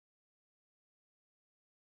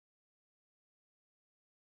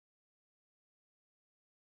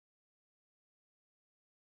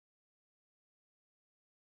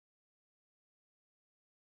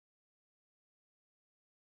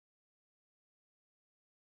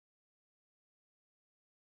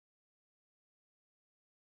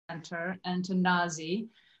center, and to Nazi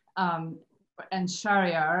and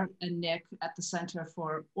Shahryar and Nick at the center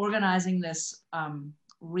for organizing this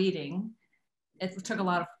reading. It took a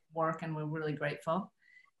lot of work and we're really grateful.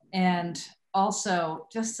 And also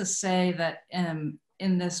just to say that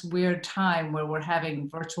in this weird time where we're having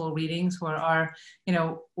virtual readings, where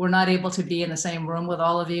we're not able to be in the same room with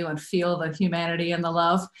all of you and feel the humanity and the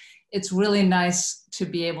love, it's really nice to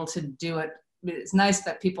be able to do it. It's nice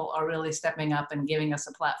that people are really stepping up and giving us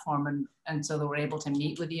a platform and so that we're able to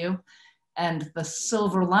meet with you. And the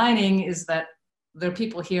silver lining is that there are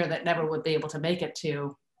people here that never would be able to make it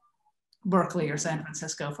to Berkeley or San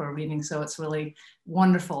Francisco for a reading. So it's really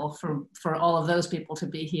wonderful for all of those people to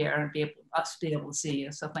be here and us be able to see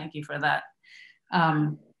you. So thank you for that.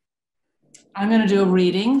 I'm going to do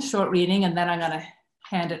a short reading, and then I'm going to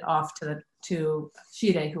hand it off to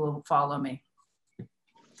Shideh, who will follow me.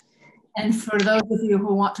 And for those of you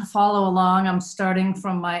who want to follow along, I'm starting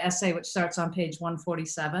from my essay, which starts on page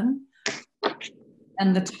 147.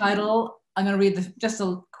 And the title, I'm going to read just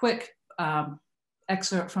a quick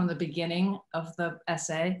excerpt from the beginning of the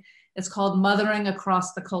essay. It's called Mothering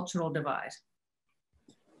Across the Cultural Divide.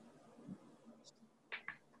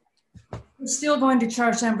 We're still going to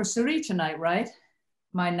Char-Chambre-Suri tonight, right?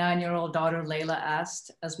 My 9-year-old daughter Leila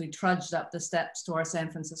asked as we trudged up the steps to our San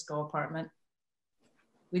Francisco apartment.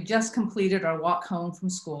 We just completed our walk home from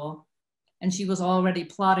school, and she was already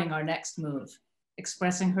plotting our next move,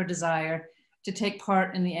 expressing her desire to take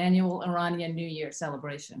part in the annual Iranian New Year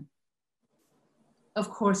celebration. Of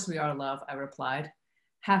course we are, love, I replied,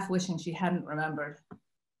 half wishing she hadn't remembered.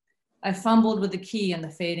 I fumbled with the key in the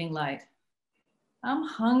fading light. I'm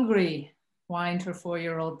hungry, whined her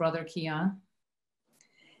 4-year-old brother Kian.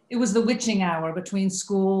 It was the witching hour between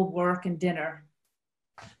school, work, and dinner.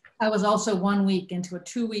 I was also 1 week into a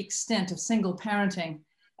 2-week stint of single parenting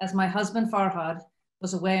as my husband Farhad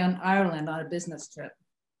was away on Ireland on a business trip.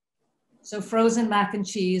 So frozen mac and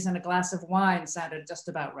cheese and a glass of wine sounded just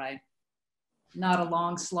about right. Not a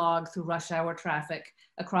long slog through rush hour traffic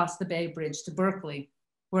across the Bay Bridge to Berkeley,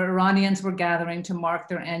 where Iranians were gathering to mark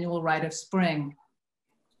their annual rite of spring,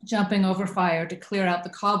 jumping over fire to clear out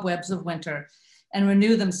the cobwebs of winter and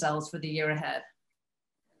renew themselves for the year ahead.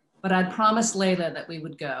 But I'd promised Leila that we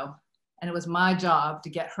would go, and it was my job to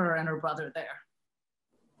get her and her brother there.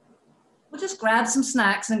 We'll just grab some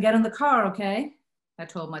snacks and get in the car, okay? I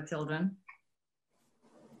told my children.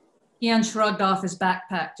 Ian shrugged off his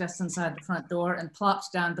backpack just inside the front door and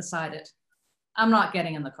plopped down beside it. I'm not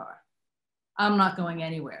getting in the car. I'm not going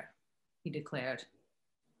anywhere, he declared.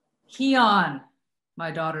 Kian, my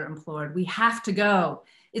daughter implored, we have to go.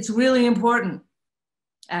 It's really important.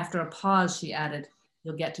 After a pause, she added,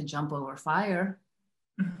 you'll get to jump over fire.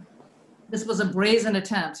 This was a brazen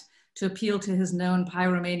attempt to appeal to his known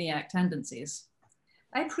pyromaniac tendencies.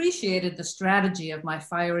 I appreciated the strategy of my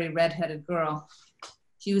fiery redheaded girl.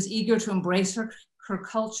 She was eager to embrace her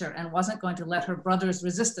culture and wasn't going to let her brother's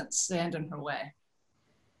resistance stand in her way.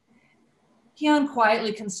 Kian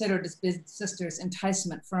quietly considered his big sister's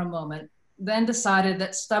enticement for a moment, then decided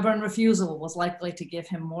that stubborn refusal was likely to give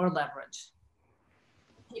him more leverage.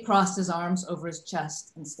 He crossed his arms over his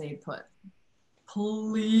chest and stayed put.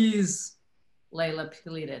 Please, Leila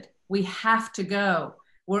pleaded. We have to go.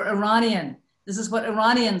 We're Iranian. This is what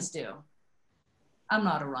Iranians do. I'm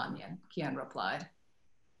not Iranian, Kian replied.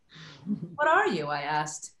 What are you? I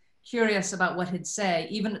asked, curious about what he'd say,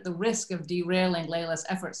 even at the risk of derailing Leila's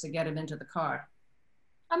efforts to get him into the car.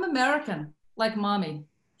 I'm American, like mommy,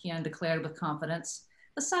 Kian declared with confidence.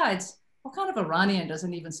 Besides, what kind of Iranian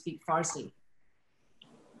doesn't even speak Farsi?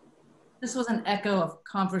 This was an echo of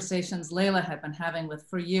conversations Leila had been having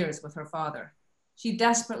for years with her father. She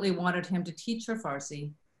desperately wanted him to teach her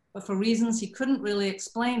Farsi, but for reasons he couldn't really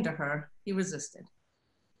explain to her, he resisted.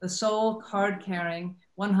 The sole card-carrying,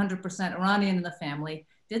 100% Iranian in the family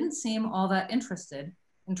didn't seem all that interested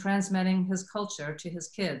in transmitting his culture to his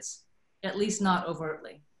kids, at least not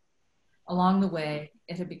overtly. Along the way,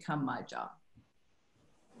 it had become my job.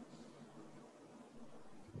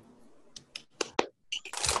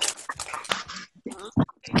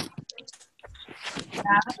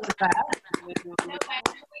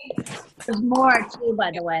 There's more too,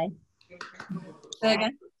 by the way. Say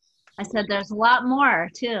again? I said there's a lot more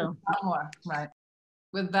too. A lot more, right.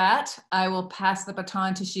 With that, I will pass the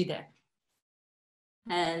baton to Shideh.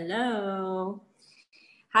 Hello.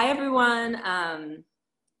 Hi, everyone.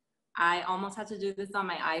 I almost had to do this on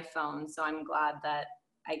my iPhone, so I'm glad that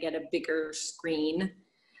I get a bigger screen.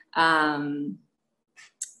 Let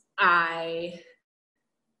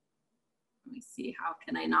me see, how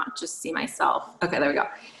can I not just see myself? Okay, there we go.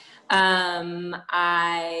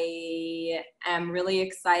 I am really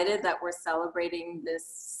excited that we're celebrating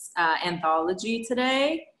this anthology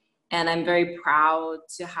today, and I'm very proud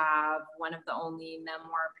to have one of the only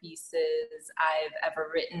memoir pieces I've ever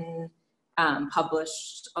written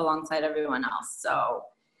published alongside everyone else. So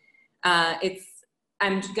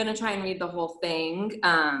I'm gonna try and read the whole thing,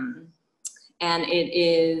 and it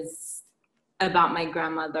is about my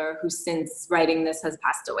grandmother, who since writing this has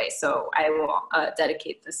passed away. So I will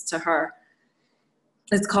dedicate this to her.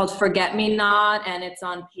 It's called Forget Me Not, and it's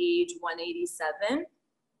on page 187.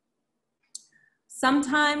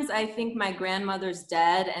 Sometimes I think my grandmother's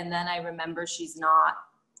dead, and then I remember she's not.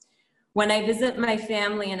 When I visit my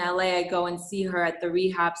family in LA, I go and see her at the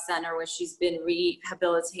rehab center where she's been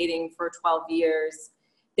rehabilitating for 12 years.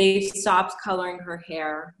 They've stopped coloring her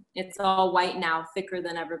hair. It's all white now, thicker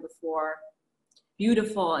than ever before.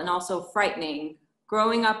 Beautiful and also frightening.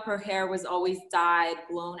 Growing up, her hair was always dyed,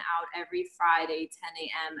 blown out every Friday, 10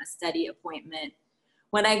 a.m., a steady appointment.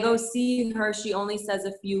 When I go see her, she only says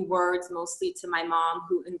a few words, mostly to my mom,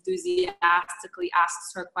 who enthusiastically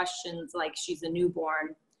asks her questions like she's a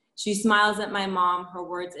newborn. She smiles at my mom, her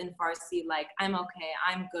words in Farsi like, I'm okay,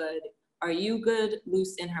 I'm good. Are you good?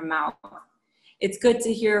 Loose in her mouth. It's good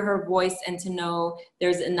to hear her voice and to know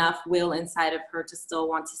there's enough will inside of her to still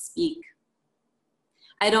want to speak.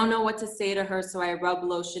 I don't know what to say to her, so I rub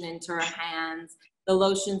lotion into her hands. The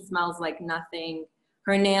lotion smells like nothing.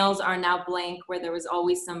 Her nails are now blank where there was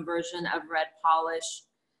always some version of red polish.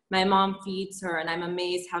 My mom feeds her, and I'm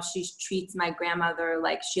amazed how she treats my grandmother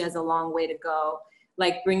like she has a long way to go,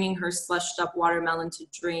 like bringing her slushed up watermelon to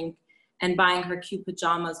drink and buying her cute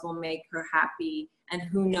pajamas will make her happy, and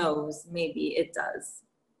who knows, maybe it does.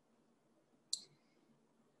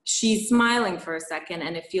 She's smiling for a second,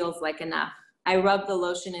 and it feels like enough. I rub the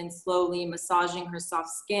lotion in slowly, massaging her soft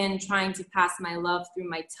skin, trying to pass my love through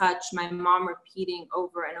my touch, my mom repeating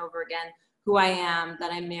over and over again who I am,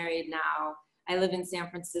 that I'm married now. I live in San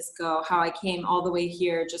Francisco, how I came all the way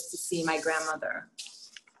here just to see my grandmother.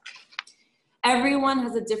 Everyone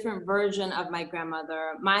has a different version of my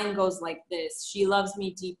grandmother. Mine goes like this. She loves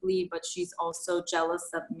me deeply, but she's also jealous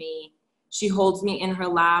of me. She holds me in her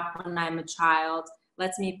lap when I'm a child,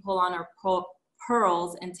 lets me pull on her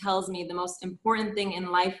pearls, and tells me the most important thing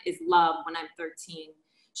in life is love when I'm 13.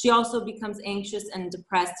 She also becomes anxious and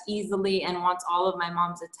depressed easily and wants all of my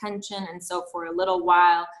mom's attention, and so for a little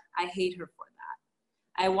while, I hate her for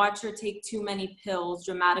that. I watch her take too many pills,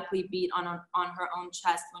 dramatically beat on her own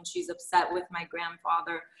chest when she's upset with my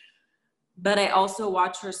grandfather. But I also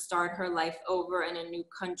watch her start her life over in a new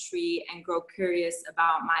country and grow curious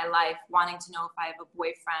about my life, wanting to know if I have a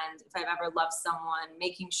boyfriend, if I've ever loved someone,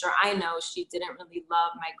 making sure I know she didn't really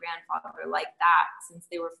love my grandfather like that since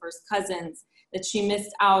they were first cousins, that she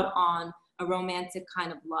missed out on a romantic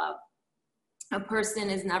kind of love. A person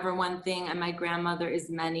is never one thing and my grandmother is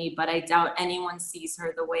many, but I doubt anyone sees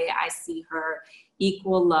her the way I see her,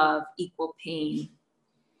 equal love, equal pain.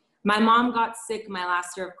 My mom got sick my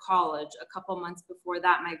last year of college. A couple months before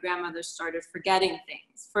that, my grandmother started forgetting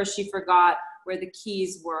things. First, she forgot where the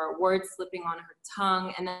keys were, words slipping on her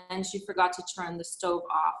tongue, and then she forgot to turn the stove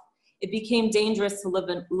off. It became dangerous to live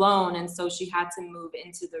alone, and so she had to move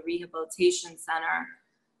into the rehabilitation center.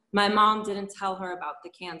 My mom didn't tell her about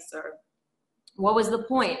the cancer. What was the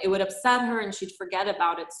point? It would upset her and she'd forget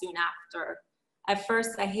about it soon after. At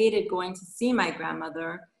first, I hated going to see my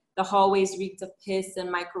grandmother. The hallways reeked of piss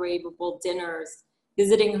and microwavable dinners.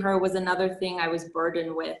 Visiting her was another thing I was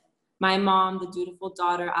burdened with. My mom, the dutiful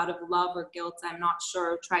daughter, out of love or guilt, I'm not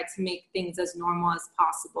sure, tried to make things as normal as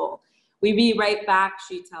possible. We'd be right back,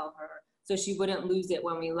 she'd tell her, so she wouldn't lose it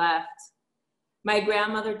when we left. My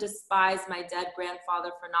grandmother despised my dead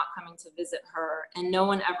grandfather for not coming to visit her, and no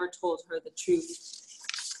one ever told her the truth.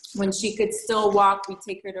 When she could still walk, we'd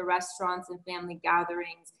take her to restaurants and family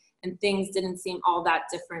gatherings, and things didn't seem all that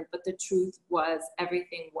different, but the truth was,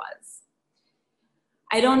 everything was.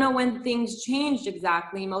 I don't know when things changed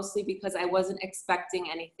exactly, mostly because I wasn't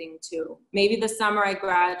expecting anything to. Maybe the summer I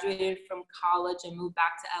graduated from college and moved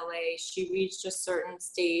back to LA, she reached a certain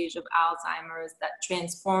stage of Alzheimer's that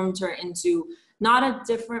transformed her into not a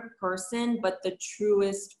different person, but the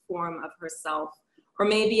truest form of herself. Or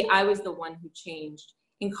maybe I was the one who changed.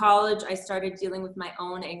 In college, I started dealing with my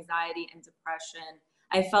own anxiety and depression.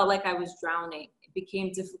 I felt like I was drowning. It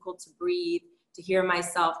became difficult to breathe, to hear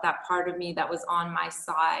myself, that part of me that was on my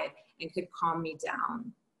side and could calm me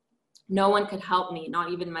down. No one could help me,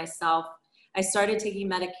 not even myself. I started taking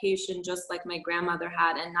medication just like my grandmother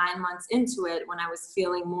had, and 9 months into it, when I was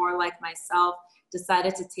feeling more like myself,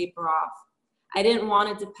 decided to taper off. I didn't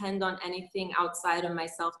want to depend on anything outside of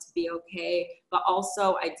myself to be okay, but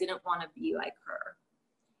also I didn't want to be like her.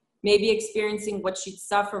 Maybe experiencing what she'd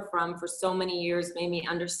suffer from for so many years made me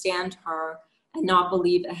understand her and not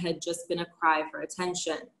believe it had just been a cry for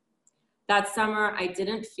attention. That summer, I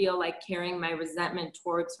didn't feel like carrying my resentment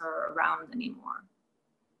towards her around anymore.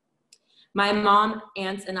 My mom,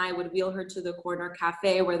 aunt, and I would wheel her to the corner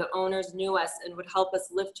cafe where the owners knew us and would help us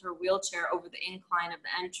lift her wheelchair over the incline of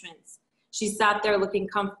the entrance. She sat there looking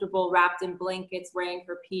comfortable, wrapped in blankets, wearing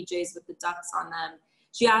her PJs with the ducks on them.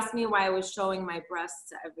 She asked me why I was showing my breasts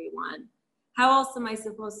to everyone. How else am I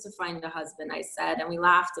supposed to find a husband, I said, and we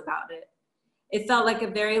laughed about it. It felt like a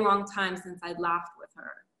very long time since I'd laughed with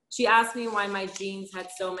her. She asked me why my jeans had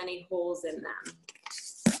so many holes in them.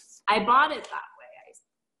 I bought it that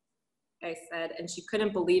way, I said, and she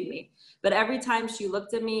couldn't believe me. But every time she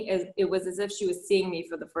looked at me, it was as if she was seeing me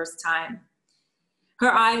for the first time.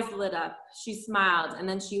 Her eyes lit up, she smiled, and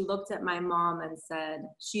then she looked at my mom and said,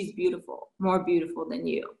 "She's beautiful, more beautiful than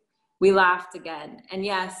you." We laughed again. And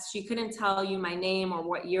yes, she couldn't tell you my name or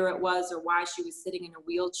what year it was or why she was sitting in a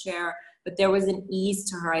wheelchair, but there was an ease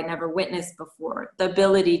to her I never witnessed before. The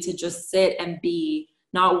ability to just sit and be,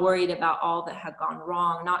 not worried about all that had gone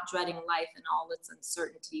wrong, not dreading life and all its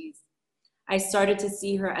uncertainties. I started to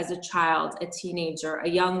see her as a child, a teenager, a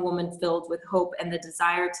young woman filled with hope and the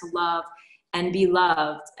desire to love and be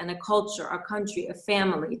loved, and a culture, a country, a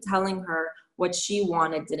family telling her what she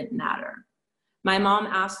wanted didn't matter. My mom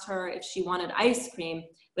asked her if she wanted ice cream,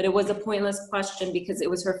 but it was a pointless question because it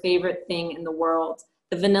was her favorite thing in the world.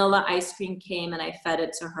 The vanilla ice cream came and I fed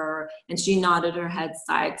it to her, and she nodded her head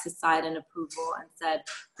side to side in approval and said,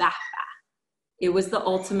 "Bah, bah." It was the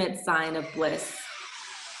ultimate sign of bliss.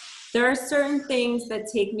 There are certain things that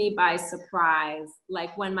take me by surprise,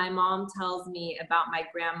 like when my mom tells me about my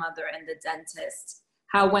grandmother and the dentist.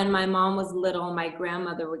 How when my mom was little, my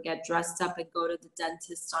grandmother would get dressed up and go to the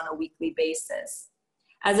dentist on a weekly basis.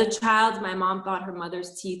 As a child, my mom thought her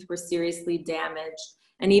mother's teeth were seriously damaged.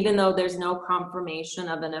 And even though there's no confirmation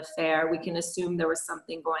of an affair, we can assume there was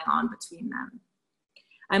something going on between them.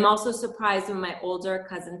 I'm also surprised when my older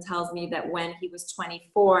cousin tells me that when he was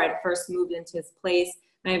 24 and first moved into his place,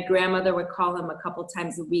 my grandmother would call him a couple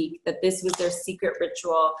times a week, that this was their secret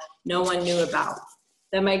ritual no one knew about.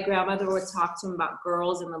 That my grandmother would talk to him about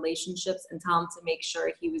girls and relationships and tell him to make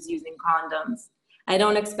sure he was using condoms. I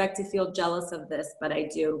don't expect to feel jealous of this, but I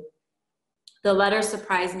do. The letters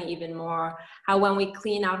surprised me even more. How when we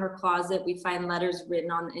clean out her closet, we find letters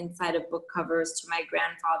written on the inside of book covers to my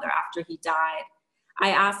grandfather after he died.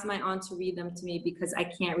 I asked my aunt to read them to me because I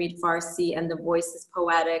can't read Farsi and the voice is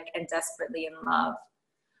poetic and desperately in love.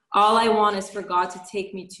 "All I want is for God to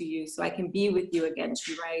take me to you so I can be with you again,"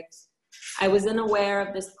 she writes. I was unaware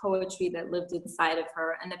of this poetry that lived inside of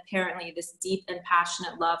her, and apparently this deep and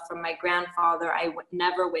passionate love from my grandfather I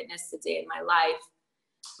never witnessed a day in my life.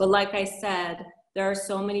 But like I said, there are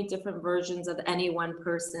so many different versions of any one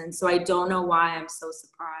person, so I don't know why I'm so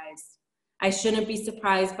surprised. I shouldn't be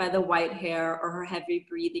surprised by the white hair or her heavy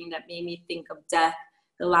breathing that made me think of death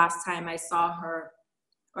the last time I saw her,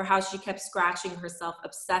 or how she kept scratching herself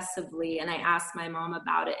obsessively, and I asked my mom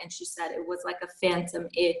about it, and she said it was like a phantom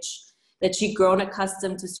itch, that she'd grown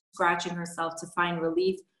accustomed to scratching herself to find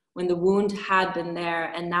relief when the wound had been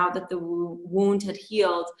there, and now that the wound had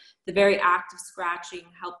healed, the very act of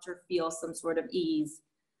scratching helped her feel some sort of ease.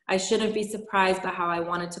 I shouldn't be surprised by how I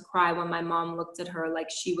wanted to cry when my mom looked at her like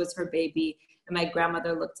she was her baby, and my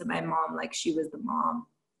grandmother looked at my mom like she was the mom.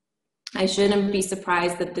 I shouldn't be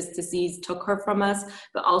surprised that this disease took her from us,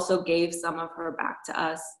 but also gave some of her back to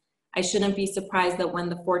us. I shouldn't be surprised that when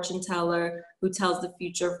the fortune teller who tells the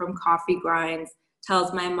future from coffee grinds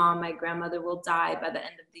tells my mom my grandmother will die by the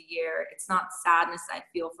end of the year, it's not sadness I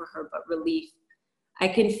feel for her, but relief. I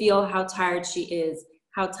can feel how tired she is,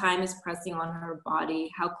 how time is pressing on her body,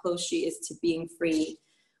 how close she is to being free.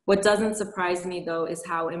 What doesn't surprise me, though, is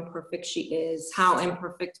how imperfect she is, how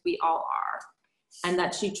imperfect we all are, and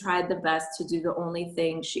that she tried the best to do the only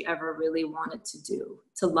thing she ever really wanted to do,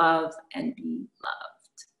 to love and be loved.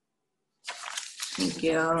 Thank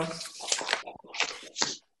you.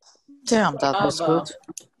 Damn, that was Bravo. good.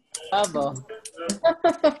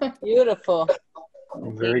 Bravo. Beautiful.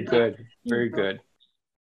 Very good. Very good.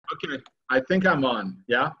 Okay, I think I'm on,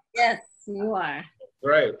 yeah? Yes, you are.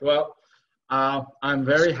 Great, well, I'm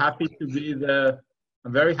very happy to be the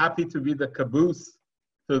caboose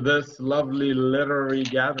to this lovely literary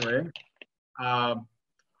gathering.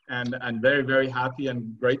 And very, very happy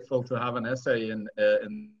and grateful to have an essay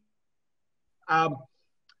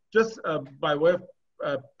just by way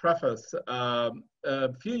preface.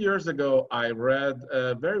 A few years ago, I read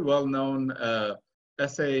a very well-known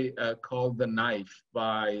essay called The Knife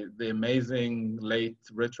by the amazing late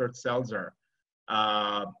Richard Selzer.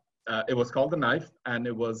 It was called The Knife, and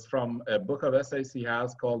it was from a book of essays he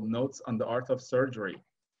has called Notes on the Art of Surgery.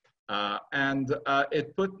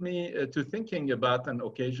 It put me to thinking about an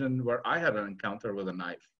occasion where I had an encounter with a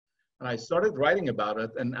knife. And I started writing about it.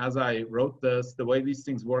 And as I wrote this, the way these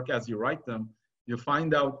things work as you write them, you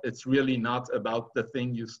find out it's really not about the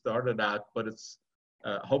thing you started at, but it's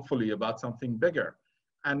hopefully about something bigger.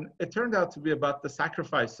 And it turned out to be about the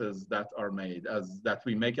sacrifices that are made, that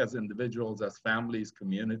we make as individuals, as families,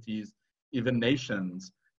 communities, even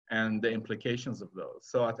nations, and the implications of those.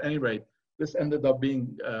 So at any rate, this ended up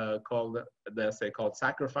being called the essay called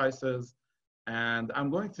Sacrifices. And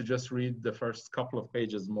I'm going to just read the first couple of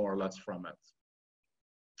pages more or less from it.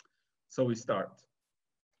 So we start.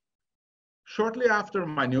 Shortly after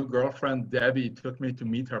my new girlfriend, Debbie, took me to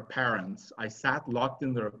meet her parents, I sat locked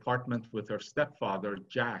in their apartment with her stepfather,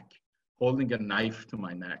 Jack, holding a knife to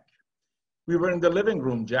my neck. We were in the living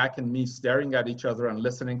room, Jack and me, staring at each other and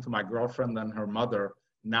listening to my girlfriend and her mother,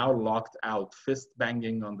 now locked out, fist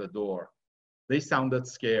banging on the door. They sounded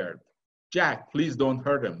scared. Jack, please don't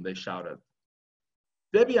hurt him, they shouted.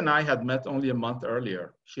 Debbie and I had met only a month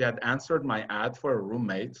earlier. She had answered my ad for a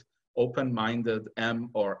roommate, open-minded M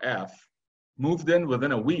or F, moved in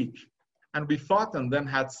within a week, and we fought and then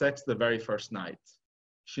had sex the very first night.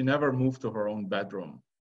 She never moved to her own bedroom.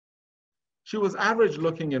 She was average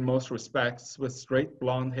looking in most respects, with straight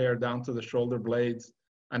blonde hair down to the shoulder blades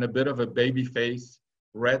and a bit of a baby face,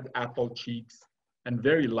 red apple cheeks, and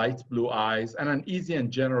very light blue eyes, and an easy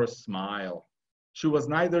and generous smile. She was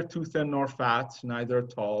neither too thin nor fat, neither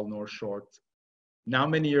tall nor short. Now,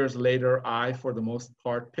 many years later, I, for the most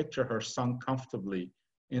part, picture her sunk comfortably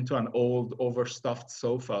into an old, overstuffed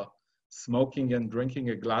sofa, smoking and drinking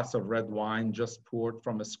a glass of red wine just poured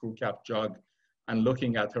from a screw-cap jug, and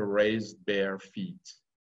looking at her raised, bare feet.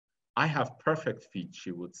 I have perfect feet,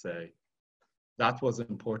 she would say. That was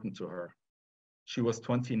important to her. She was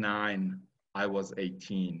 29, I was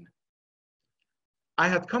 18. I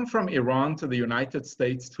had come from Iran to the United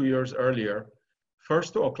States 2 years earlier,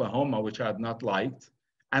 first to Oklahoma, which I had not liked,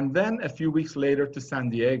 and then a few weeks later to San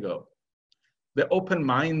Diego. The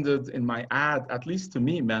open-minded in my ad, at least to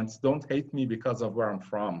me, meant don't hate me because of where I'm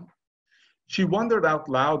from. She wondered out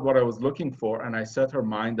loud what I was looking for, and I set her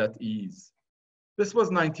mind at ease. This was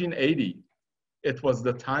 1980. It was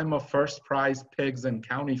the time of first prize pigs and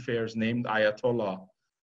county fairs named Ayatollah,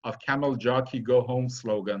 of camel jockey go home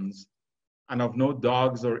slogans, and of no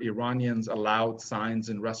dogs or Iranians allowed signs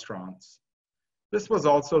in restaurants. This was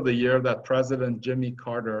also the year that President Jimmy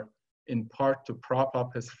Carter, in part to prop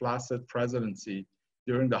up his flaccid presidency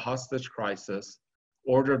during the hostage crisis,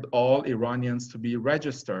 ordered all Iranians to be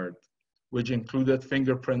registered, which included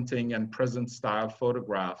fingerprinting and prison-style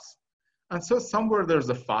photographs. And so somewhere there's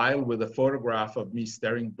a file with a photograph of me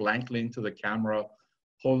staring blankly into the camera,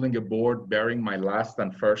 holding a board bearing my last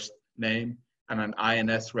and first name and an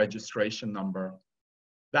INS registration number.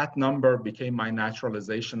 That number became my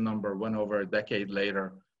naturalization number when over a decade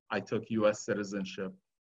later, I took US citizenship.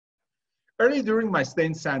 Early during my stay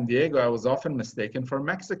in San Diego, I was often mistaken for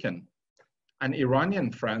Mexican. An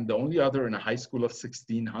Iranian friend, the only other in a high school of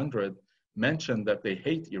 1,600, mentioned that they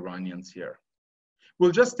hate Iranians here.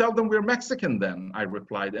 We'll just tell them we're Mexican then, I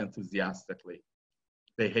replied enthusiastically.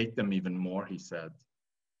 They hate them even more, he said.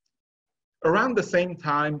 Around the same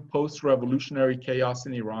time, post-revolutionary chaos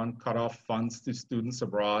in Iran cut off funds to students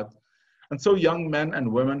abroad, and so young men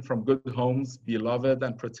and women from good homes, beloved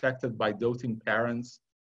and protected by doting parents,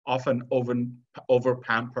 often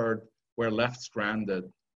over-pampered, were left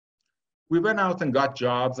stranded. We went out and got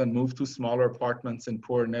jobs and moved to smaller apartments in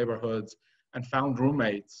poor neighborhoods and found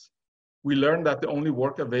roommates. We learned that the only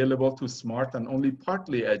work available to smart and only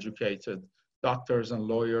partly educated doctors and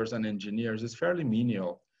lawyers and engineers is fairly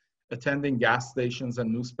menial, attending gas stations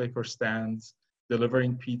and newspaper stands,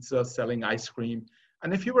 delivering pizza, selling ice cream,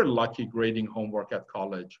 and if you were lucky, grading homework at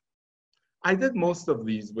college. I did most of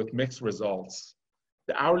these with mixed results.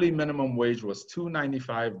 The hourly minimum wage was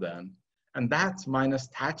 $2.95 then, and that minus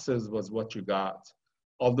taxes was what you got.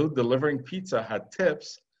 Although delivering pizza had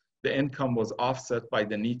tips, the income was offset by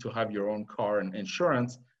the need to have your own car and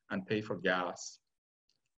insurance and pay for gas.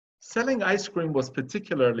 Selling ice cream was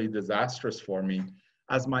particularly disastrous for me,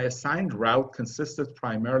 as my assigned route consisted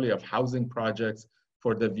primarily of housing projects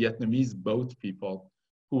for the Vietnamese boat people,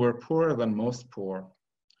 who were poorer than most poor.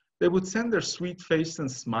 They would send their sweet-faced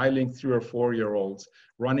and smiling 3 or 4-year-olds,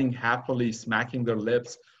 running happily, smacking their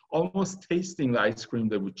lips, almost tasting the ice cream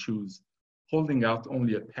they would choose, holding out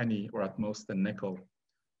only a penny or at most a nickel.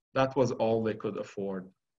 That was all they could afford.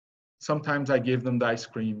 Sometimes I gave them the ice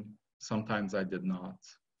cream, sometimes I did not.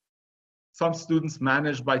 Some students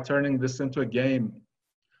managed by turning this into a game.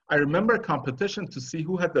 I remember a competition to see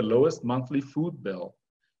who had the lowest monthly food bill.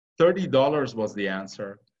 $30 was the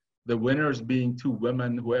answer, the winners being two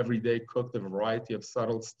women who every day cooked a variety of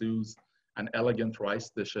subtle stews and elegant rice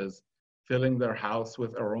dishes, filling their house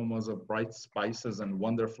with aromas of bright spices and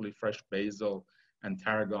wonderfully fresh basil and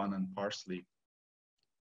tarragon and parsley.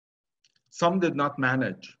 Some did not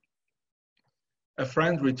manage. A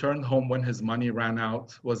friend returned home when his money ran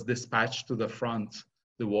out, was dispatched to the front.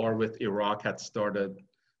 The war with Iraq had started,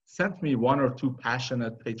 sent me one or two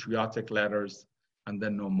passionate patriotic letters, and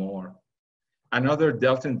then no more. Another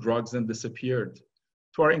dealt in drugs and disappeared.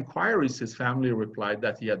 To our inquiries, his family replied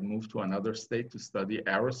that he had moved to another state to study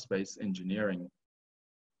aerospace engineering.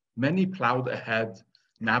 Many plowed ahead,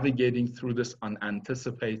 navigating through this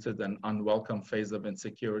unanticipated and unwelcome phase of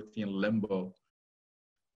insecurity in limbo.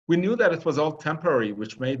 We knew that it was all temporary,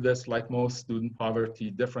 which made this, like most student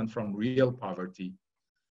poverty, different from real poverty.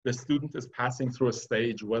 The student is passing through a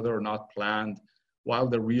stage, whether or not planned, while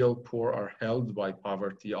the real poor are held by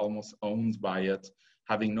poverty, almost owned by it,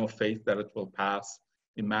 having no faith that it will pass,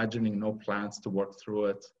 imagining no plans to work through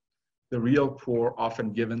it. The real poor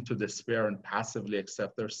often given to despair and passively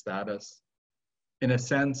accept their status. In a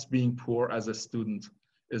sense, being poor as a student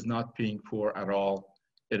is not being poor at all.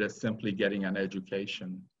 It is simply getting an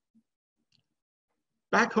education.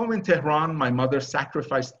 Back home in Tehran, my mother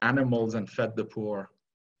sacrificed animals and fed the poor.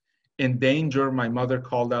 In danger, my mother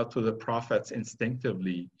called out to the prophets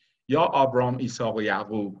instinctively, Ya Abram, Isaac,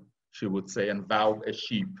 Yaqub, she would say, and vowed a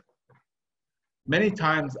sheep. Many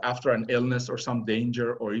times after an illness or some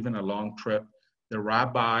danger or even a long trip, the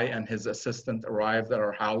rabbi and his assistant arrived at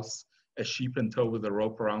our house, a sheep in tow with a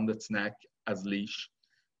rope around its neck as leash.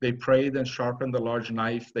 They prayed and sharpened a large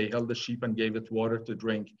knife. They held the sheep and gave it water to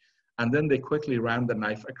drink. And then they quickly ran the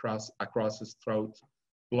knife across his throat.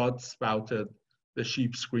 Blood spouted. The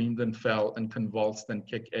sheep screamed and fell and convulsed and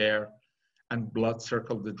kicked air, and blood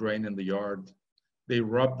circled the drain in the yard. They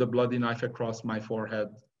rubbed the bloody knife across my forehead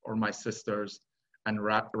or my sister's and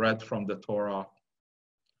read from the Torah.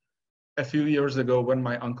 A few years ago, when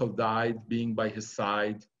my uncle died, being by his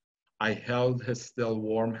side, I held his still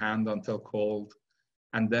warm hand until cold,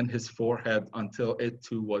 and then his forehead until it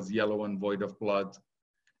too was yellow and void of blood,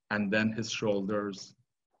 and then his shoulders,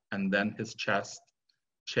 and then his chest,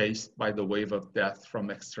 chased by the wave of death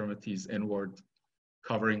from extremities inward,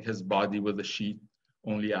 covering his body with a sheet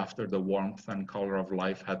only after the warmth and color of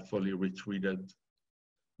life had fully retreated.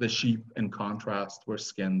 The sheep, in contrast, were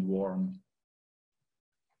skinned warm.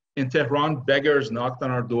 In Tehran, beggars knocked on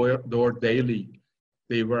our door daily.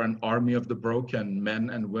 They were an army of the broken, men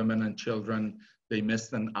and women and children. They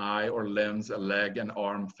missed an eye or limbs, a leg, an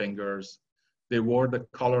arm, fingers. They wore the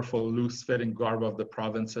colorful, loose-fitting garb of the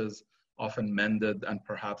provinces, often mended and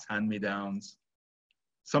perhaps hand-me-downs.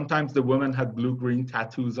 Sometimes the women had blue-green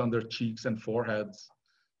tattoos on their cheeks and foreheads.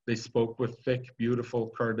 They spoke with thick,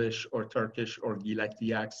 beautiful Kurdish or Turkish or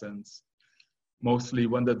Gilaki accents. Mostly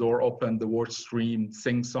when the door opened, the words streamed,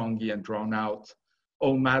 sing-songy and drawn out.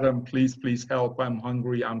 Oh, madam, please, please help. I'm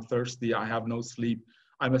hungry, I'm thirsty, I have no sleep.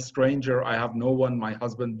 I'm a stranger, I have no one, my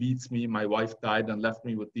husband beats me, my wife died and left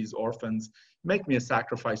me with these orphans. Make me a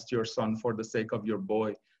sacrifice to your son for the sake of your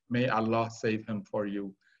boy. May Allah save him for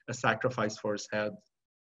you, a sacrifice for his head.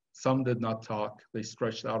 Some did not talk, they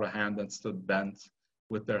stretched out a hand and stood bent,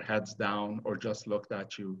 with their heads down or just looked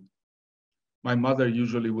at you. My mother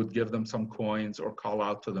usually would give them some coins or call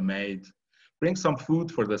out to the maid, bring some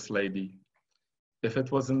food for this lady. If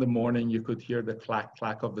it was in the morning, you could hear the clack,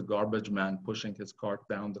 clack of the garbage man pushing his cart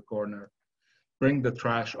down the corner. Bring the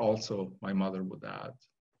trash also, my mother would add.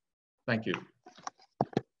 Thank you.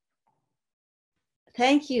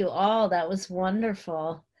 Thank you all. That was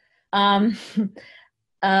wonderful. I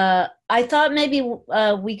thought maybe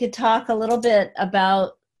we could talk a little bit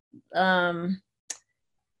about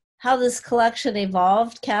how this collection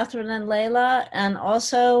evolved, Katherine and Leila, and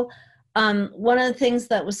also one of the things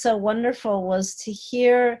that was so wonderful was to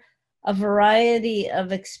hear a variety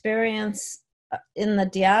of experience in the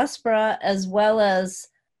diaspora, as well as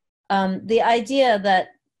the idea that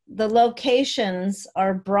the locations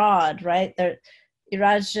are broad, right?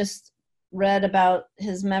 Iraj just read about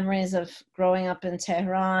his memories of growing up in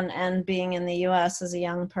Tehran and being in the US as a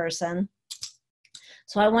young person.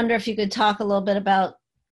 So I wonder if you could talk a little bit about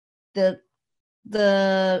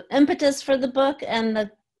the impetus for the book and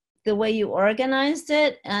the way you organized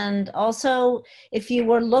it, and also if you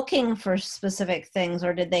were looking for specific things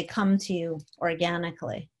or did they come to you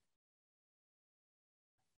organically?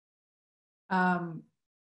 Do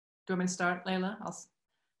you want me to start, Leila?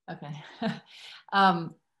 Okay.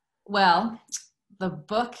 Well, the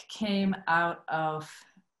book came out of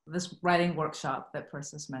this writing workshop that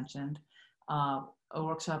Persis mentioned, a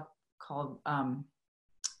workshop called,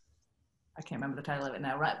 I can't remember the title of it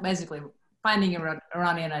now, right? Basically, finding your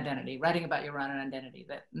Iranian identity, writing about your Iranian identity.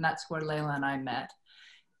 And that's where Leila and I met.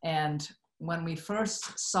 And when we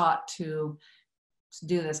first sought to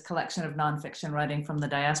do this collection of nonfiction writing from the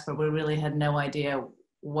diaspora, we really had no idea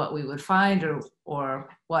what we would find or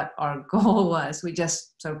what our goal was. We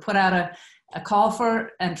just sort of put out a call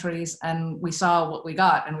for entries, and we saw what we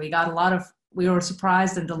got. And we got a lot of, we were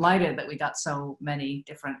surprised and delighted that we got so many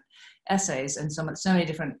different essays and so many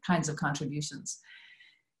different kinds of contributions.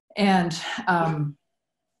 And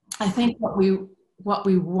I think what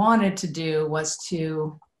we wanted to do was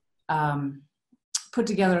to put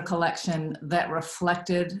together a collection that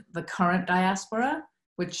reflected the current diaspora,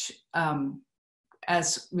 which,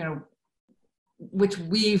 as you know, which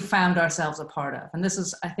we found ourselves a part of. And this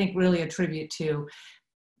is, I think, really a tribute to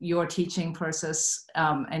your teaching, Persis,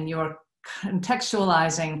 and your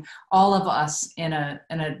contextualizing all of us in a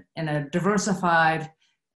diversified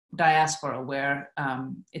diaspora where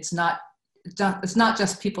it's not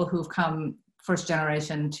just people who've come first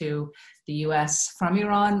generation to the US from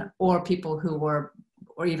Iran, or people who were,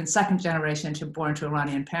 or even second generation born to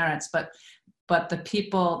Iranian parents, but the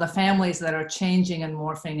people, the families that are changing and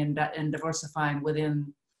morphing and diversifying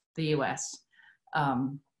within the US.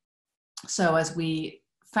 So as we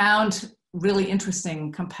found really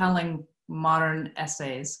interesting, compelling, modern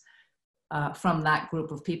essays from that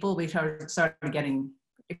group of people, we started getting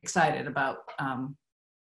excited about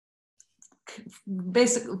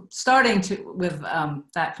basically starting with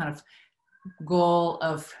that kind of goal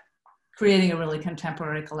of creating a really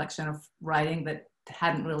contemporary collection of writing that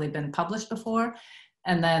hadn't really been published before.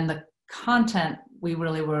 And then the content, we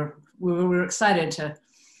were excited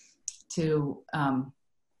to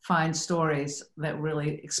find stories that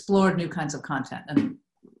really explored new kinds of content. And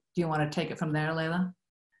do you want to take it from there, Leila?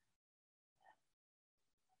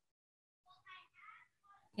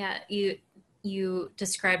 Yeah, you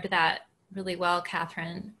described that really well,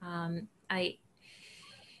 Katherine.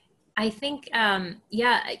 I think,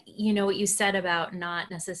 yeah, you know, what you said about not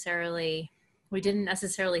necessarily, we didn't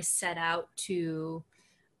necessarily set out to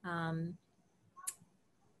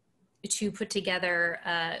put together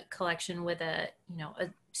a collection with a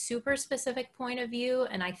super specific point of view.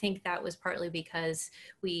 And I think that was partly because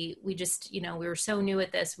we just, we were so new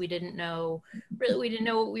at this. We didn't know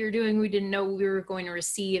what we were doing. We didn't know what we were going to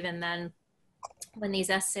receive. And then when these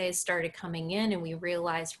essays started coming in and we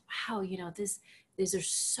realized, wow, these are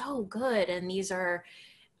so good. And these are,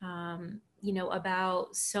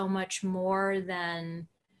 about so much more than,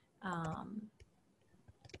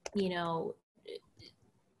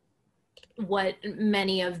 what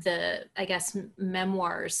many of the, I guess,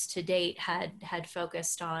 memoirs to date had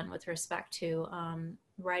focused on with respect to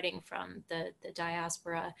writing from the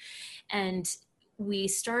diaspora. And we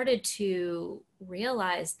started to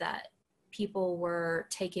realize that people were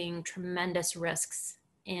taking tremendous risks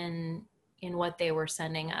in what they were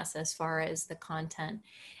sending us as far as the content.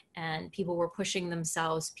 And people were pushing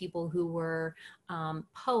themselves. People who were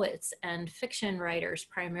poets and fiction writers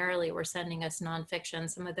primarily were sending us nonfiction,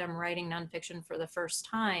 some of them writing nonfiction for the first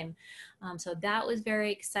time. So that was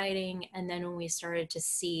very exciting. And then when we started to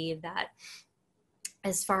see that,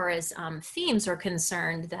 as far as themes are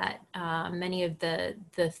concerned, that many of the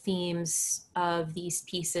themes of these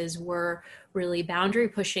pieces were really boundary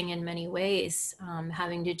pushing in many ways,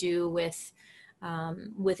 having to do with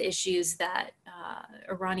issues that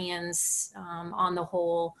Iranians, on the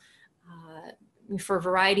whole, for a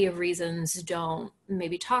variety of reasons, don't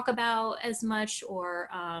maybe talk about as much, or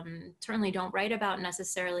certainly don't write about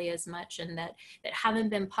necessarily as much, and that haven't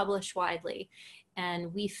been published widely.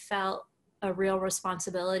 And we felt a real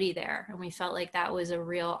responsibility there, and we felt like that was a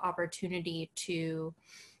real opportunity to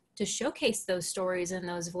showcase those stories and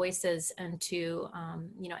those voices, and to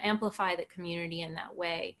amplify the community in that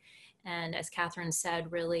way. And as Katherine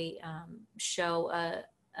said, really show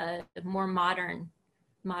a more modern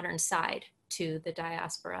side to the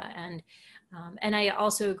diaspora. And I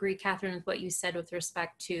also agree, Katherine, with what you said with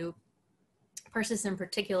respect to Persis in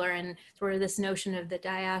particular, and sort of this notion of the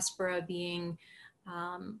diaspora being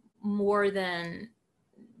more than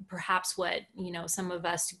perhaps what some of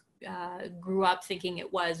us grew up thinking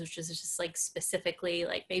it was, which is just like specifically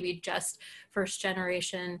like maybe just first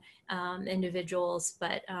generation individuals,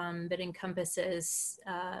 but encompasses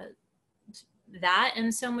that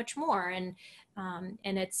and so much more. And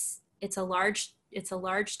it's a large it's a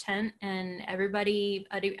large tent, and everybody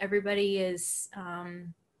is,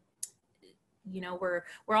 you know, we're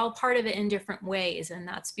all part of it in different ways, and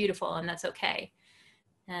that's beautiful, and that's okay.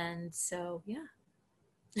 And so, yeah.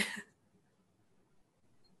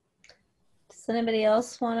 Does anybody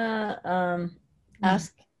else want to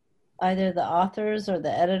ask either the authors or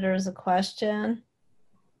the editors a question?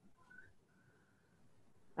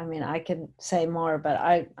 I mean, I can say more, but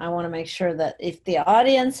I want to make sure that if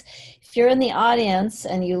you're in the audience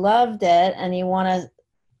and you loved it and you want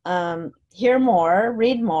to hear more,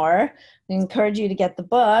 read more, we encourage you to get the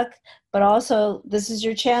book, but also this is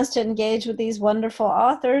your chance to engage with these wonderful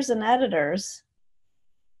authors and editors.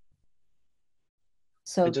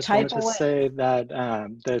 So I just type wanted to away. say that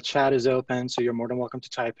the chat is open, so you're more than welcome to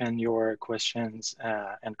type in your questions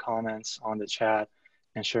and comments on the chat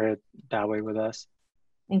and share it that way with us.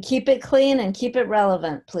 And keep it clean and keep it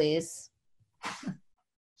relevant, please.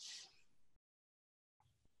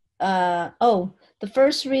 The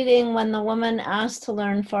first reading, when the woman asked to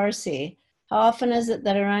learn Farsi. How often is it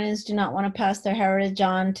that Iranians do not want to pass their heritage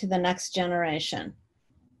on to the next generation?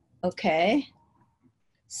 Okay.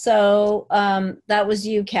 So that was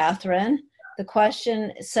you, Katherine. The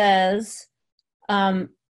question says, how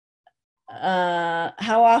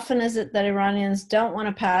often is it that Iranians don't want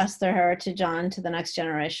to pass their heritage on to the next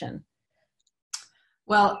generation?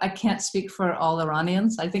 Well, I can't speak for all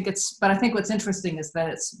Iranians. I think what's interesting is that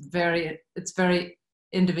it's very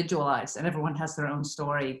individualized, and everyone has their own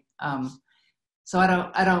story. So I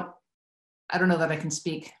don't know that I can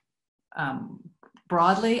speak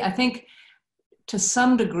broadly. I think to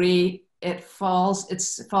some degree it falls to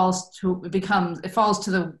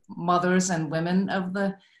the mothers and women of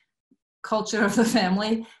the culture of the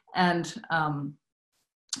family. And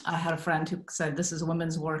I had a friend who said, "This is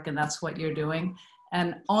women's work, and that's what you're doing."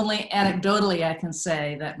 And only anecdotally, I can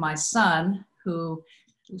say that my son, who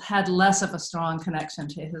had less of a strong connection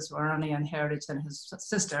to his Iranian heritage than his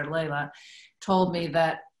sister, Leila, told me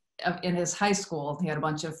that in his high school, he had a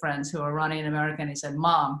bunch of friends who are Iranian American. He said,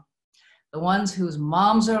 "Mom, the ones whose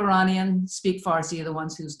moms are Iranian speak Farsi, the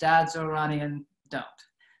ones whose dads are Iranian don't."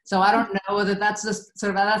 So I don't know whether that's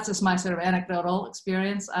just my sort of anecdotal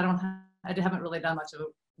experience. I haven't really done much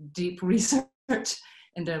of deep research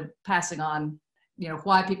into passing on, you know,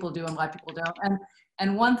 why people do and why people don't.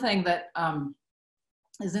 And one thing that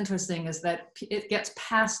is interesting is that it gets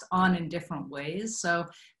passed on in different ways. So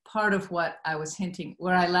part of what I was hinting,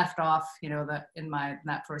 where I left off, you know, in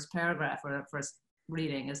that first paragraph or the first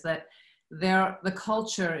reading, is that the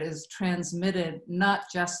culture is transmitted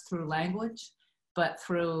not just through language, but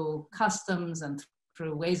through customs and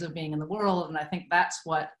through ways of being in the world. And I think that's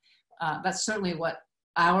certainly what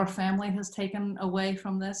our family has taken away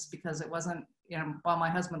from this, because it wasn't, you know, while my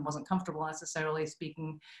husband wasn't comfortable necessarily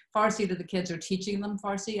speaking Farsi to the kids or teaching them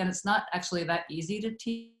Farsi, and it's not actually that easy to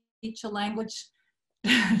teach a language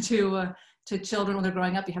to children when they're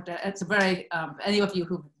growing up. You have to, it's a very, any of you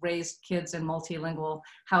who've raised kids in multilingual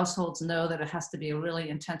households know that it has to be a really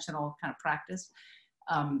intentional kind of practice.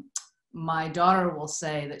 My daughter will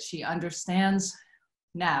say that she understands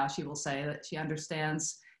now, she will say that she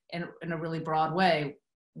understands in a really broad way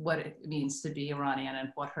what it means to be Iranian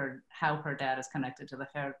and how her dad is connected to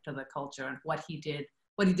the culture, and what he did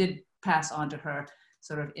pass on to her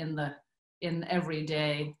sort of in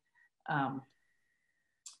everyday,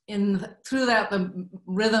 throughout the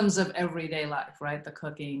rhythms of everyday life, right? The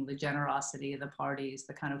cooking, the generosity, the parties,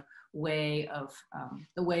 the kind of way of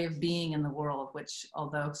being in the world, which,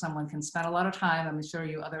 although someone can spend a lot of time, I'm sure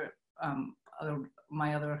you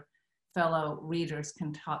my other fellow readers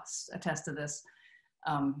can attest to this.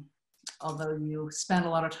 Although you spend a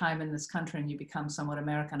lot of time in this country and you become somewhat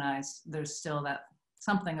Americanized, there's still that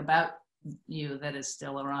something about you that is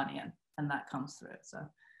still Iranian, and that comes through. So.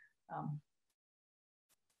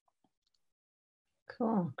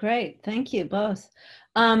 Cool, great, thank you both.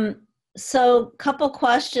 So couple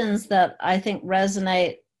questions that I think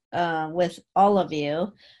resonate with all of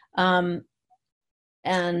you.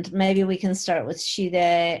 And maybe we can start with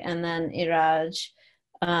Shideh and then Iraj,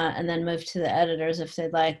 and then move to the editors if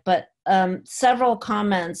they'd like. But several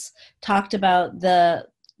comments talked about the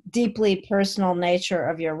deeply personal nature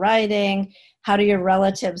of your writing. How do your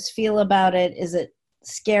relatives feel about it? Is it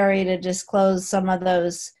scary to disclose some of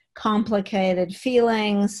those complicated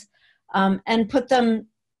feelings, and put them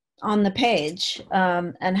on the page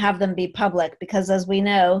and have them be public? Because as we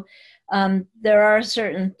know, there are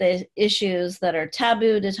certain issues that are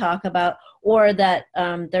taboo to talk about, or that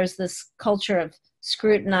there's this culture of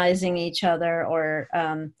scrutinizing each other, or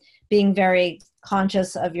being very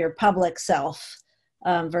conscious of your public self.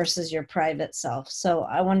 versus your private self. So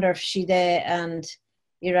I wonder if Shideh and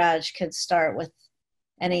Iraj could start with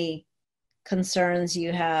any concerns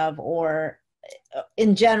you have, or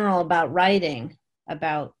in general about writing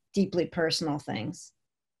about deeply personal things.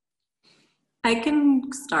 I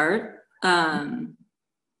can start.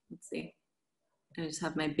 Let's see. I just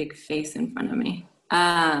have my big face in front of me.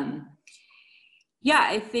 Yeah,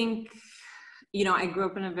 I think, you know, I grew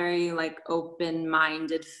up in a very like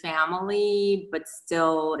open-minded family, but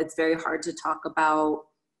still it's very hard to talk about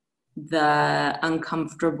the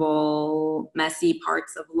uncomfortable, messy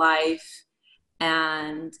parts of life.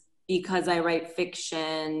 And because I write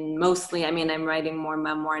fiction, mostly, I mean, I'm writing more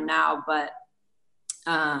memoir now, but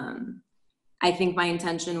I think my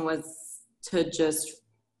intention was to just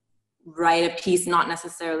write a piece, not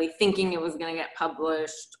necessarily thinking it was going to get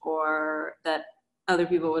published or that other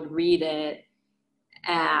people would read it.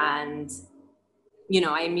 And, you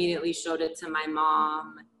know, I immediately showed it to my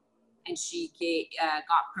mom, and she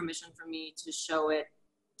got permission for me to show it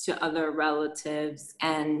to other relatives.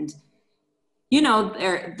 And, you know,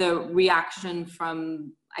 the reaction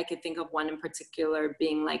from, I could think of one in particular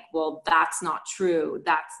being like, well, that's not true.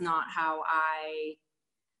 That's not how I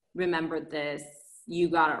remembered this. You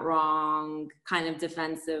got it wrong, kind of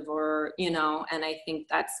defensive, or, you know, and I think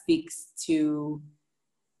that speaks to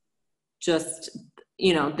just,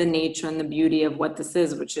 you know, the nature and the beauty of what this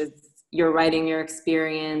is, which is you're writing your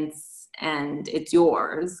experience and it's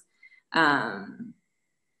yours.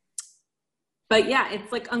 But yeah,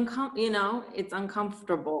 it's like, you know, it's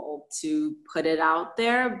uncomfortable to put it out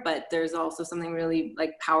there, but there's also something really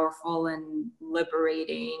like powerful and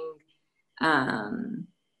liberating.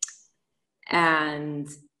 And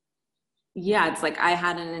yeah, it's like I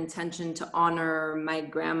had an intention to honor my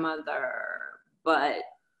grandmother, but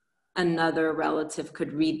another relative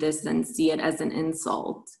could read this and see it as an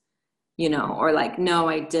insult, you know, or like, no,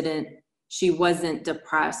 I didn't, she wasn't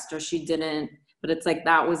depressed, or she didn't, but it's like,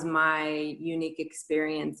 that was my unique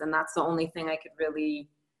experience. And that's the only thing I could really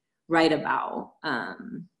write about.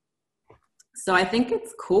 So I think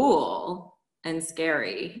it's cool and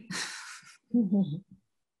scary.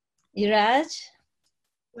 Iraj?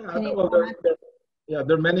 There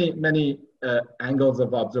are many angles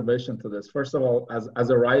of observation to this. First of all, as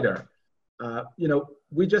a writer, you know,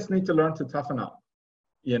 we just need to learn to toughen up.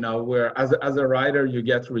 You know, where as a writer, you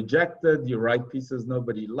get rejected, you write pieces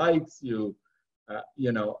nobody likes, you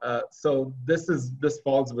know, so this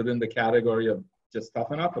falls within the category of just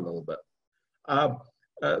toughen up a little bit.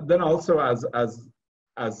 Then also as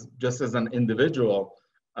just as an individual,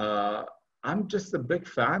 I'm just a big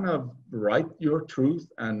fan of write your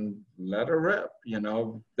truth and let her rip. You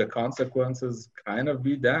know, the consequences kind of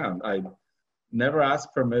be damned. I never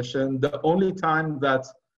ask permission. The only time that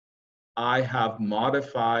I have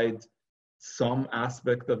modified some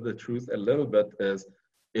aspect of the truth a little bit is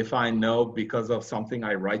if I know because of something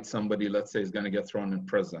I write somebody, let's say, is going to get thrown in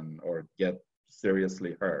prison or get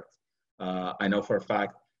seriously hurt. I know for a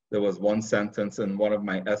fact there was one sentence in one of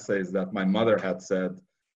my essays that my mother had said,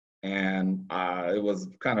 and it was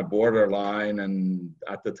kind of borderline, and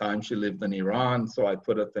at the time she lived in Iran, so I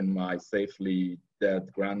put it in my safely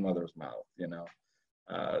dead grandmother's mouth, you know,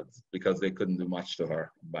 because they couldn't do much to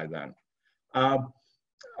her by then.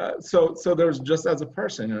 So there's just as a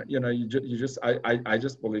person, you know, I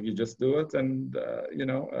just believe you just do it, and you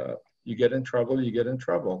know, you get in trouble, you get in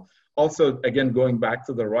trouble. Also, again, going back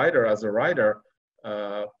to the writer, as a writer,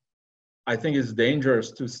 I think it's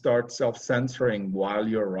dangerous to start self-censoring while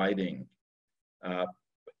you're writing.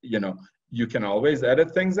 You know, you can always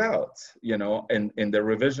edit things out, you know, in the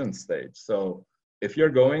revision stage. So if you're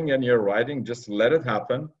going and you're writing, just let it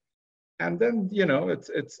happen. And then, you know,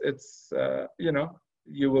 it's you know,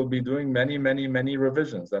 you will be doing many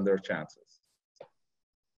revisions, and there are chances.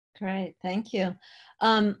 Great, thank you.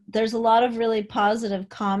 There's a lot of really positive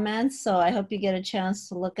comments, so I hope you get a chance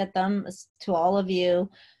to look at them. To all of you,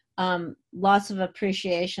 lots of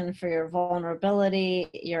appreciation for your vulnerability,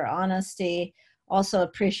 your honesty, also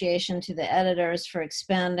appreciation to the editors for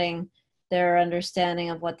expanding their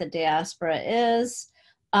understanding of what the diaspora is.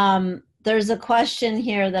 There's a question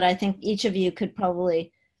here that I think each of you could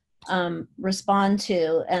probably respond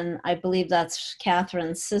to, and I believe that's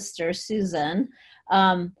Katherine's sister, Susan.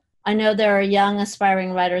 I know there are young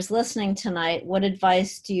aspiring writers listening tonight. What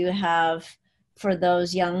advice do you have for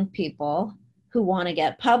those young people who want to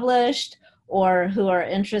get published or who are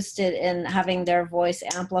interested in having their voice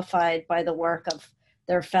amplified by the work of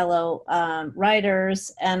their fellow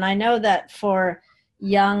writers? And I know that for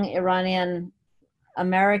young Iranian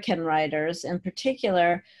American writers in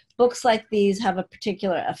particular, books like these have a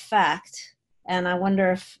particular effect. And I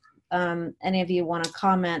wonder if any of you want to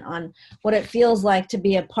comment on what it feels like to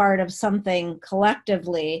be a part of something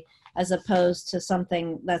collectively as opposed to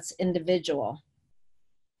something that's individual.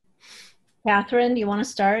 Katherine, do you want to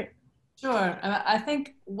start? Sure. I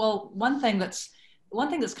think, well, one thing that's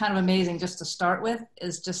kind of amazing just to start with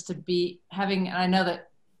is just to be having, and I know that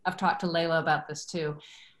I've talked to Leila about this too,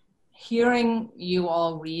 hearing you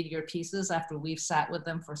all read your pieces after we've sat with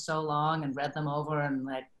them for so long and read them over and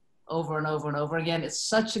like over and over and over again, it's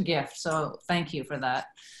such a gift. So thank you for that.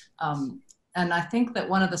 And I think that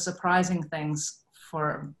one of the surprising things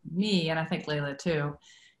for me, and I think Leila too,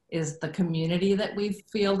 is the community that we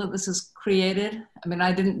feel that this has created. I mean,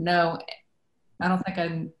 I don't think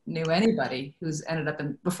I knew anybody who's ended up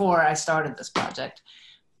in, before I started this project.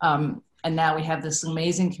 And now we have this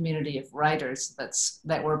amazing community of writers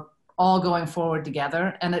that we're all going forward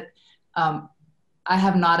together. And I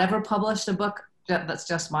have not ever published a book that's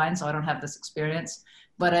just mine, so I don't have this experience,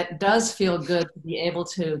 but it does feel good to be able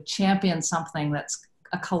to champion something that's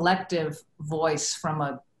a collective voice from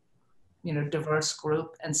a diverse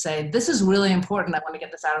group and say, this is really important. I want to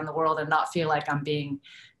get this out in the world and not feel like I'm being,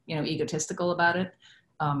 egotistical about it.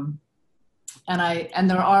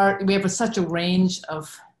 We have such a range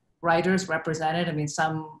of writers represented. I mean,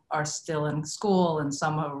 some are still in school and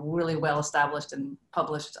some are really well established and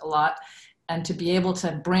published a lot. And to be able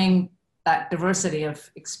to bring that diversity of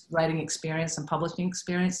writing experience and publishing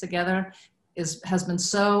experience together has been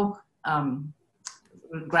so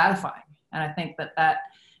gratifying. And I think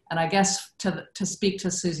and I guess to speak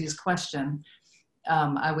to Susie's question,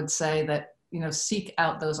 I would say that, seek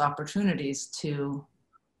out those opportunities to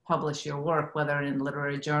publish your work, whether in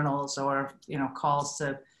literary journals or, calls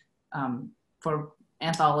to, for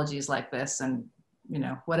anthologies like this and,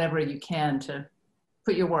 whatever you can to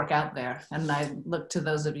put your work out there. And I look to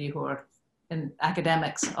those of you who are in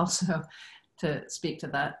academics also to speak to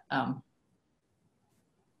that.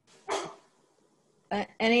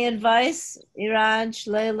 Any advice, Iraj,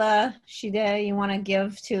 Leila, Shideh, you want to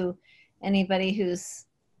give to anybody who's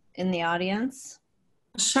in the audience?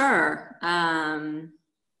 Sure.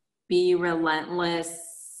 Be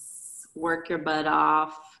relentless, work your butt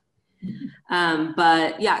off.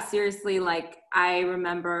 But yeah, seriously, like I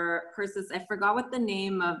remember Persis, I forgot what the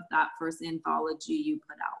name of that first anthology you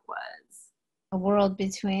put out was. A World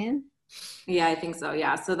Between? Yeah, I think so.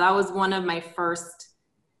 Yeah. So that was one of my first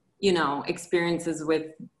experiences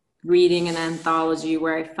with reading an anthology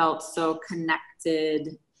where I felt so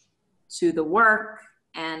connected to the work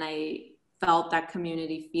and I felt that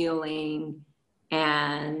community feeling.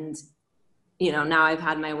 And, now I've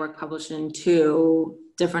had my work published in 2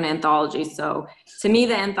 different anthologies. So to me,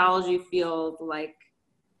 the anthology feels like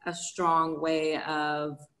a strong way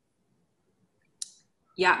of,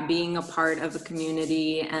 being a part of the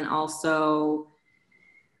community and also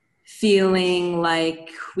feeling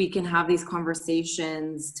like we can have these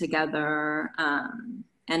conversations together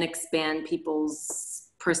and expand people's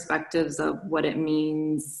perspectives of what it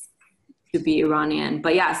means to be Iranian.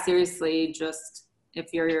 But yeah, seriously, just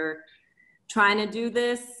if you're trying to do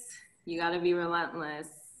this, you got to be relentless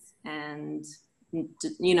and,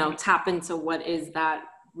 tap into what is that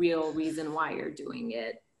real reason why you're doing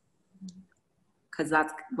it, because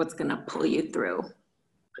that's what's going to pull you through.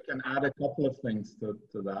 I can add a couple of things to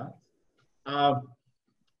that.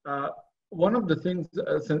 One of the things,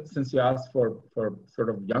 since you asked for sort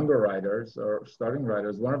of younger writers or starting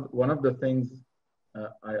writers, one of the things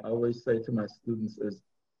I always say to my students is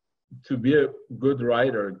to be a good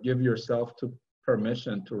writer, give yourself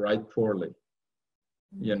permission to write poorly.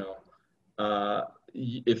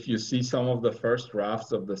 If you see some of the first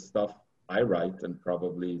drafts of the stuff I write, and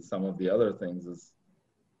probably some of the other things is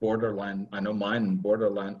borderline, I know mine,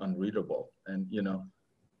 borderline unreadable. And,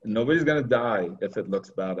 nobody's gonna die if it looks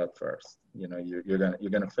bad at first. You're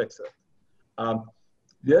gonna fix it.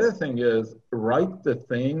 The other thing is, write the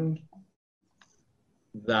thing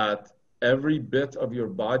that every bit of your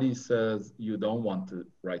body says you don't want to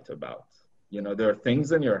write about. There are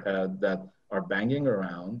things in your head that are banging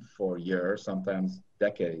around for years, sometimes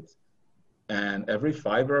decades. And every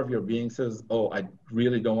fiber of your being says, oh, I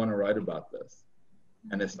really don't want to write about this.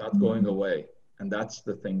 And it's not going away. And that's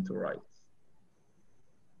the thing to write.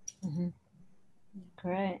 Mm-hmm.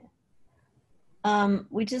 Great.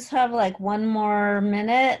 We just have like 1 more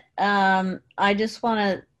minute. I just want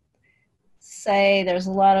to say there's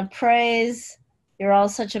a lot of praise. You're all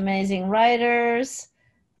such amazing writers.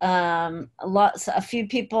 A few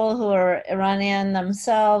people who are Iranian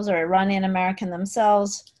themselves or Iranian American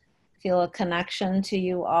themselves feel a connection to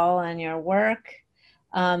you all and your work.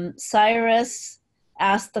 Cyrus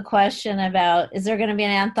asked the question about, is there going to be an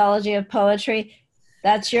anthology of poetry?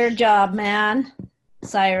 That's your job, man,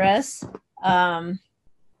 Cyrus.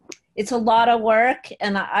 It's a lot of work,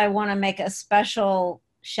 and I want to make a special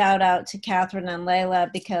shout out to Katherine and Leila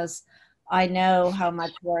because I know how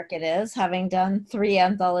much work it is, having done 3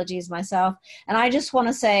 anthologies myself. And I just want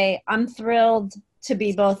to say I'm thrilled to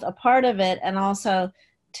be both a part of it and also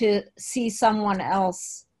to see someone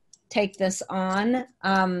else take this on.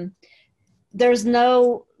 There's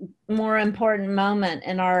no more important moment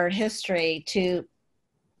in our history to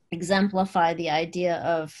exemplify the idea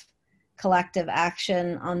of collective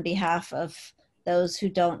action on behalf of those who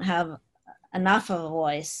don't have enough of a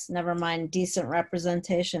voice, never mind decent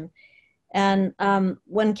representation. And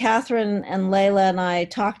when Katherine and Leila and I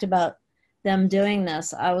talked about them doing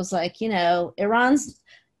this, I was like, you know,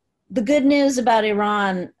 the good news about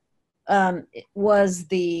Iran was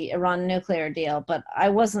the Iran nuclear deal, but I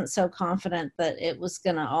wasn't so confident that it was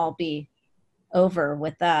gonna all be over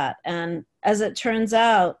with that. And as it turns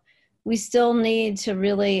out, we still need to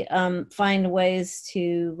really find ways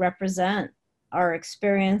to represent our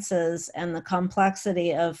experiences and the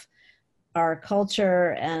complexity of our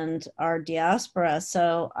culture and our diaspora.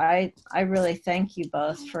 So I really thank you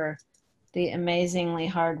both for the amazingly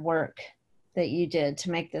hard work that you did to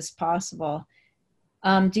make this possible.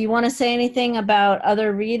 Do you want to say anything about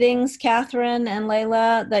other readings, Katherine and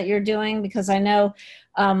Leila, that you're doing? Because I know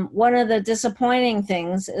one of the disappointing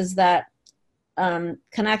things is that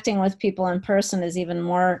connecting with people in person is even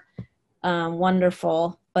more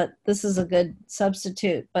wonderful, but this is a good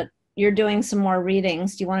substitute. But you're doing some more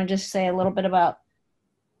readings. Do you want to just say a little bit about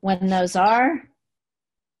when those are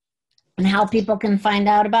and how people can find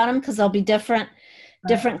out about them? Because there'll be different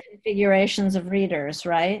configurations of readers,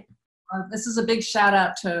 right? This is a big shout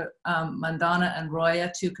out to Mandana and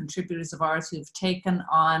Roya, 2 contributors of ours who've taken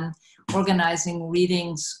on organizing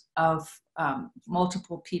readings of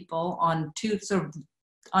multiple people on 2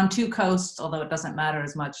 coasts, although it doesn't matter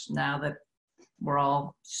as much now that we're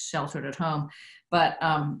all sheltered at home. But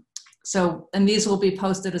and these will be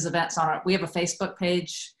posted as events on we have a Facebook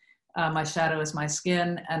page, My Shadow is My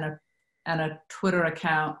Skin, and a Twitter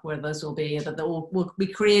account where those will be, that we'll be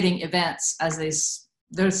creating events as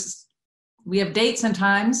we have dates and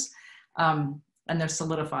times, and they're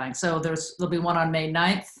solidifying. So there'll be one on May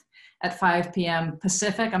 9th at 5 p.m.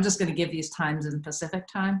 Pacific. I'm just going to give these times in Pacific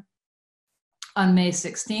time. On May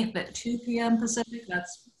 16th at 2 p.m. Pacific.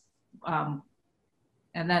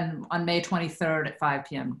 And then on May 23rd at 5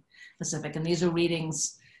 p.m. Pacific. And these are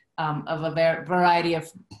readings of a variety of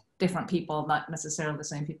different people, not necessarily the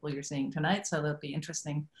same people you're seeing tonight. So they'll be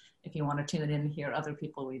interesting if you want to tune in and hear other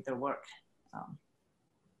people read their work.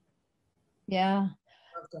 Yeah,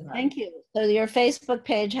 thank you. So your Facebook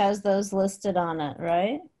page has those listed on it,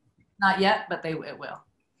 right? Not yet, but it will.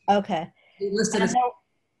 Okay. Listed as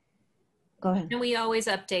Go ahead. And we always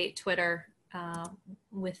update Twitter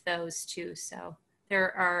with those too. So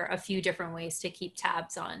there are a few different ways to keep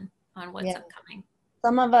tabs on what's upcoming.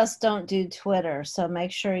 Some of us don't do Twitter, so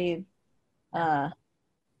make sure you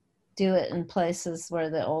do it in places where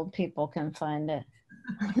the old people can find it.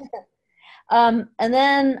 And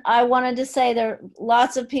then I wanted to say there are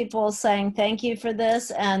lots of people saying thank you for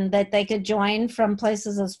this and that they could join from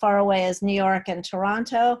places as far away as New York and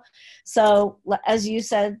Toronto. So as you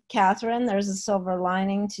said, Katherine, there's a silver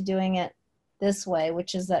lining to doing it this way,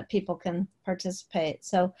 which is that people can participate.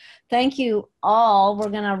 So thank you all. We're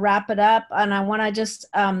going to wrap it up. And I want to just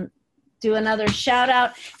do another shout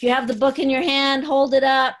out. If you have the book in your hand, hold it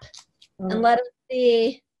up and let us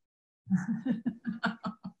see.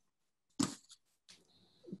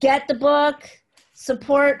 Get the book,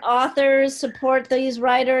 support authors, support these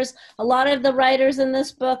writers. A lot of the writers in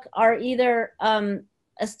this book are either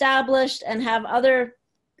established and have other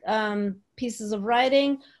pieces of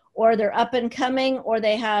writing, or they're up and coming, or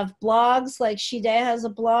they have blogs, like Shideh has a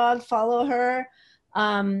blog, follow her.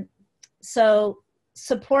 So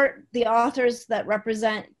support the authors that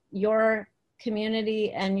represent your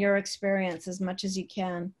community and your experience as much as you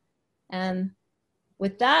can. And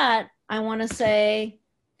with that, I want to say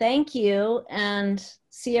thank you and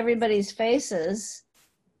see everybody's faces.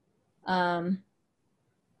 I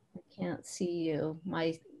can't see you,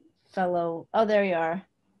 my fellow, oh, there you are.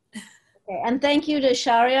 Okay. And thank you to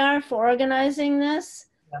Shahryar for organizing this.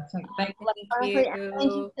 Thank you. Thank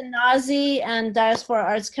you to Nazi and Diaspora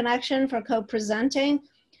Arts Connection for co-presenting.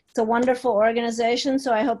 It's a wonderful organization,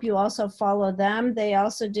 so I hope you also follow them. They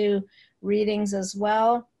also do readings as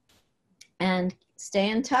well. And stay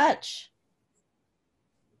in touch.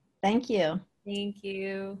 Thank you. Thank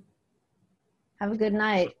you. Have a good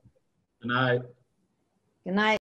night. Good night. Good night.